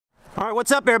All right,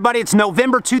 what's up everybody? It's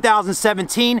November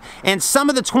 2017 and some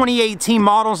of the 2018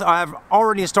 models I've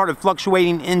already started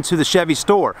fluctuating into the Chevy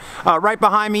store. Right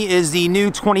behind me is the new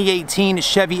 2018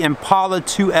 Chevy Impala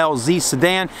 2LZ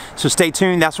sedan, so stay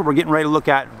tuned. That's what we're getting ready to look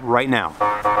at right now.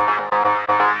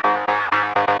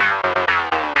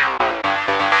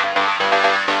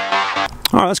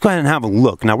 All right, let's go ahead and have a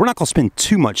look. Now, we're not going to spend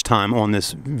too much time on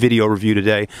this video review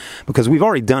today because we've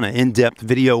already done an in-depth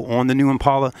video on the new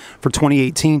Impala for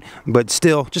 2018, but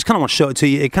still, just kind of want to show it to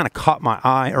you. It kind of caught my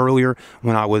eye earlier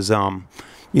when I was,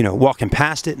 you know, walking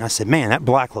past it, and I said, man, that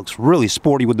black looks really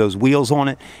sporty with those wheels on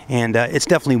it, and it's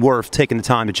definitely worth taking the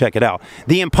time to check it out.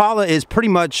 The Impala is pretty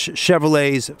much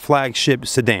Chevrolet's flagship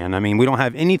sedan. I mean, we don't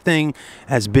have anything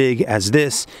as big as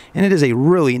this, and it is a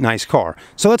really nice car.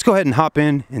 So let's go ahead and hop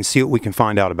in and see what we can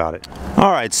find out about it.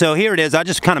 All right, so here it is. I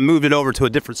just kind of moved it over to a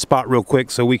different spot real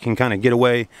quick so we can kind of get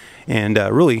away and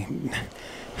really...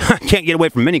 can't get away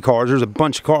from many cars. There's a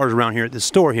bunch of cars around here at this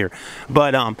store here.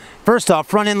 But first off,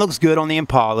 front end looks good on the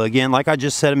Impala. Again, like I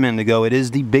just said a minute ago, it is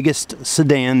the biggest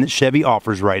sedan that Chevy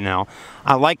offers right now.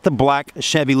 I like the black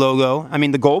Chevy logo. I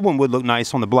mean, the gold one would look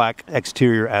nice on the black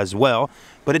exterior as well,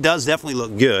 but it does definitely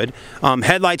look good.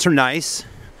 Headlights are nice.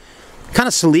 Kind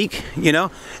of sleek, you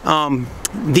know.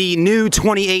 The new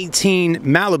 2018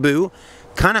 Malibu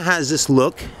kind of has this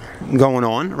look going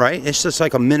on, right? It's just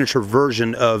like a miniature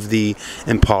version of the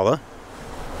Impala.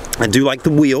 I do like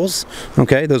the wheels.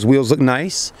 Okay, those wheels look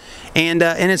nice, and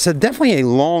it's definitely a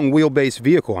long wheelbase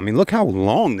vehicle. I mean, look how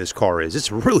long this car is.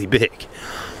 It's really big,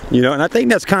 you know, and I think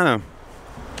that's kind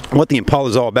of what the Impala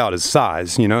is all about, is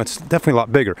size. You know, it's definitely a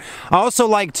lot bigger. I also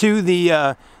like too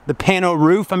the pano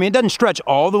roof. I mean, it doesn't stretch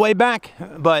all the way back,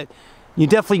 but you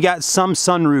definitely got some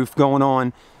sunroof going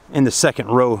on in the second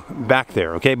row back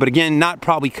there, okay? But again, not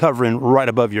probably covering right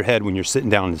above your head when you're sitting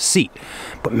down in the seat.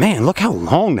 But man, look how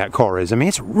long that car is. I mean,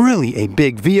 it's really a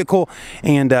big vehicle,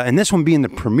 and this one being the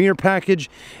Premier package,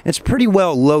 it's pretty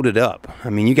well loaded up. I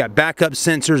mean, you got backup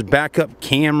sensors, backup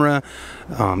camera,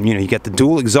 you know, you got the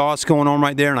dual exhaust going on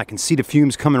right there, and I can see the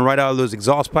fumes coming right out of those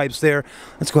exhaust pipes there.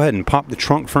 Let's go ahead and pop the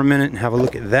trunk for a minute and have a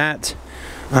look at that.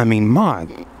 I mean, my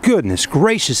goodness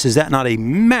gracious, is that not a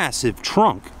massive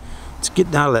trunk? Let's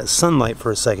get out of that sunlight for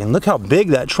a second. Look how big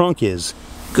that trunk is.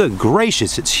 Good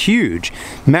gracious, it's huge.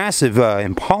 Massive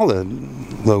Impala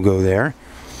logo there.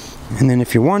 And then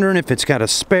if you're wondering if it's got a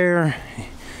spare,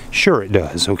 sure it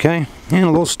does, okay? And a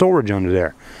little storage under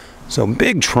there. So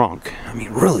big trunk, I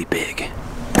mean really big.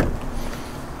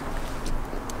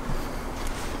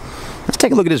 Let's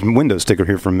take a look at this window sticker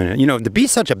here for a minute. You know, to be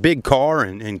such a big car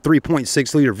and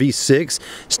 3.6 liter V6,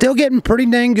 still getting pretty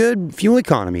dang good fuel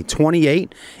economy.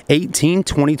 28, 18,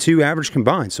 22 average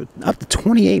combined. So up to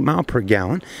 28 mile per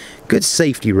gallon. Good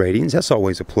safety ratings, that's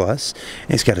always a plus.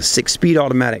 And it's got a 6-speed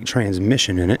automatic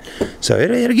transmission in it. So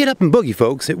it'll get up and boogie,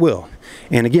 folks, it will.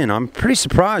 And again, I'm pretty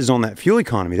surprised on that fuel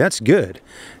economy. That's good.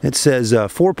 It says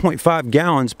 4.5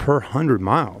 gallons per 100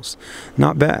 miles.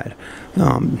 Not bad.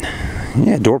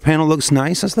 Yeah, door panel looks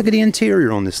nice. Let's look at the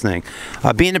interior on this thing.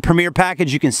 Being the Premier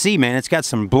package, you can see, man, it's got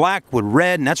some black with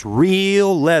red, and that's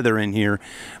real leather in here,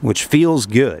 which feels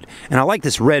good. And I like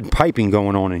this red piping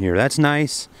going on in here. That's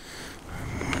nice.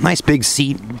 Nice big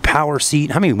seat, power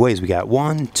seat. How many ways we got?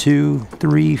 1, 2,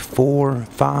 3, 4,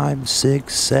 5,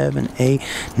 6, 7, 8,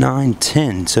 9,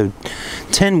 10. So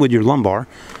 10 with your lumbar.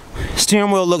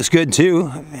 Steering wheel looks good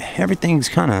too. Everything's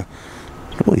kind of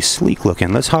really sleek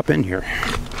looking. Let's hop in here.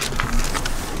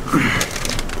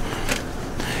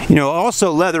 You know,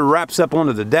 also leather wraps up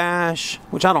onto the dash,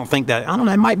 which I don't think that, I don't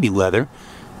know, it might be leather.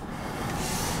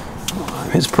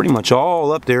 It's pretty much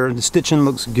all up there. The stitching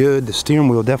looks good. The steering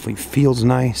wheel definitely feels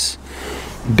nice.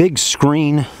 Big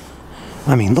screen.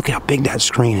 I mean, look how big that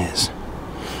screen is.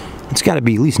 It's got to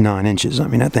be at least 9 inches. I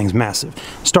mean, that thing's massive.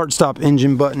 Start-stop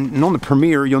engine button. And on the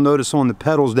Premier, you'll notice on the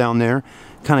pedals down there,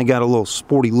 kind of got a little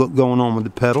sporty look going on with the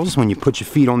pedals. When you put your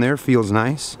feet on there, it feels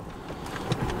nice.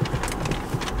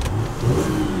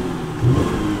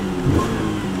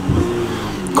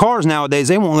 Cars nowadays,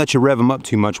 they won't let you rev them up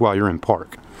too much while you're in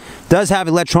park. Does have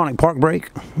electronic park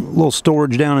brake, a little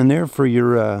storage down in there for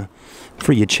your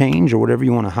change or whatever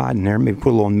you want to hide in there. Maybe put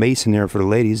a little mace in there for the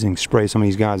ladies and spray some of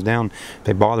these guys down if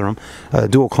they bother them.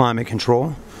 Dual climate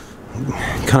control,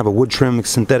 kind of a wood trim,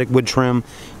 synthetic wood trim.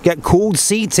 Got cooled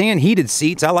seats and heated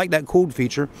seats. I like that cooled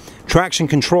feature. Traction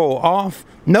control off.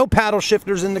 No paddle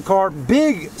shifters in the car.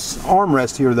 Big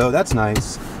armrest here though, that's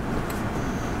nice.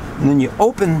 And then you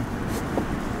open,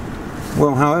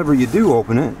 well, however you do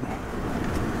open it.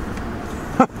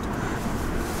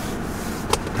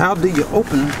 How do you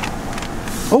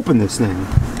open this thing?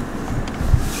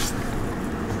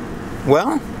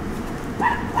 Well,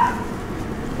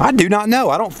 I do not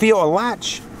know. I don't feel a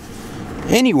latch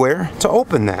anywhere to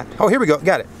open that. Oh, here we go.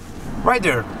 Got it. Right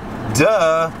there.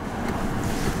 Duh.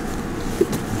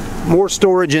 More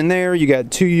storage in there. You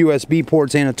got 2 USB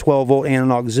ports and a 12-volt and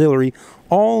an auxiliary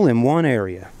all in one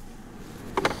area.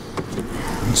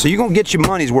 So you're going to get your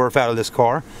money's worth out of this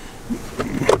car.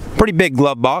 Pretty big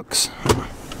glove box.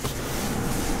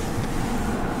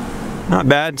 Not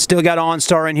bad. Still got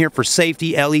OnStar in here for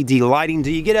safety, LED lighting.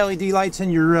 Do you get LED lights in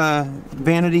your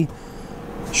vanity?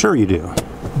 Sure you do.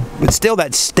 But still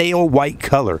that stale white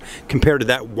color compared to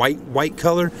that white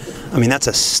color. I mean, that's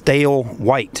a stale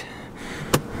white.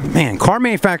 Man, car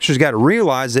manufacturers got to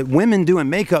realize that women doing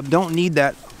makeup don't need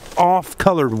that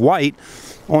off-colored white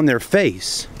on their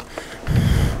face.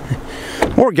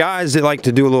 Or guys that like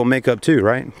to do a little makeup too,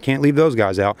 right? Can't leave those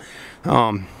guys out.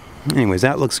 Anyways,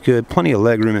 that looks good. Plenty of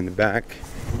leg room in the back.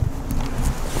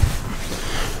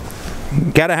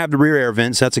 Gotta have the rear air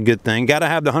vents, that's a good thing. Gotta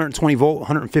have the 120 volt,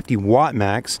 150 watt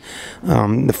max.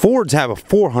 The Fords have a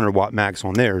 400 watt max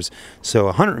on theirs, so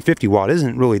 150 watt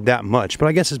isn't really that much, but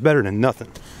I guess it's better than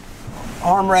nothing.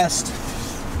 Armrest.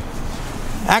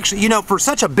 Actually, you know, for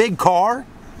such a big car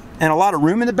and a lot of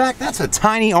room in the back, that's a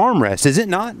tiny armrest, is it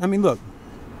not? I mean, look.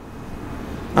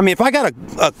 I mean, if I got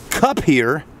a cup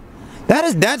here,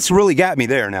 that's really got me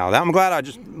there now. I'm glad I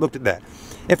just looked at that.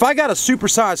 If I got a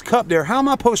supersized cup there, how am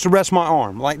I supposed to rest my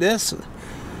arm? Like this?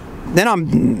 Then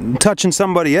I'm touching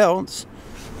somebody else.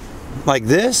 Like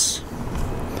this?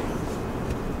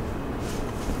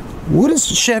 What is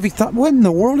Chevy thought? What in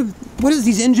the world? What has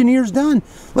these engineers done?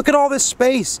 Look at all this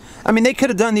space. I mean, they could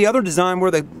have done the other design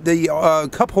where the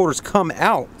cup holders come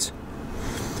out.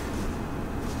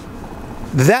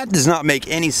 That does not make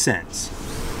any sense.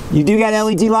 You do got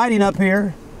LED lighting up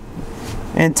here.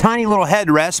 And tiny little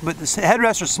headrests, but the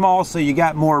headrests are small, so you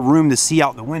got more room to see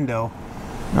out the window.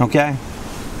 Okay.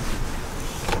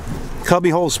 Cubby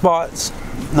hole spots.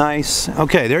 Nice.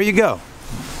 Okay, there you go.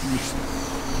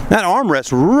 That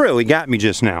armrest really got me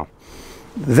just now.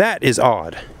 That is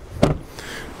odd.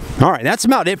 All right, that's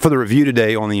about it for the review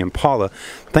today on the Impala.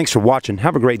 Thanks for watching.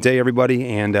 Have a great day, everybody.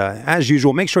 And as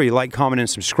usual, make sure you like, comment, and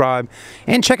subscribe.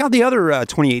 And check out the other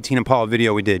 2018 Impala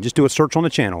video we did. Just do a search on the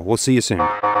channel. We'll see you soon.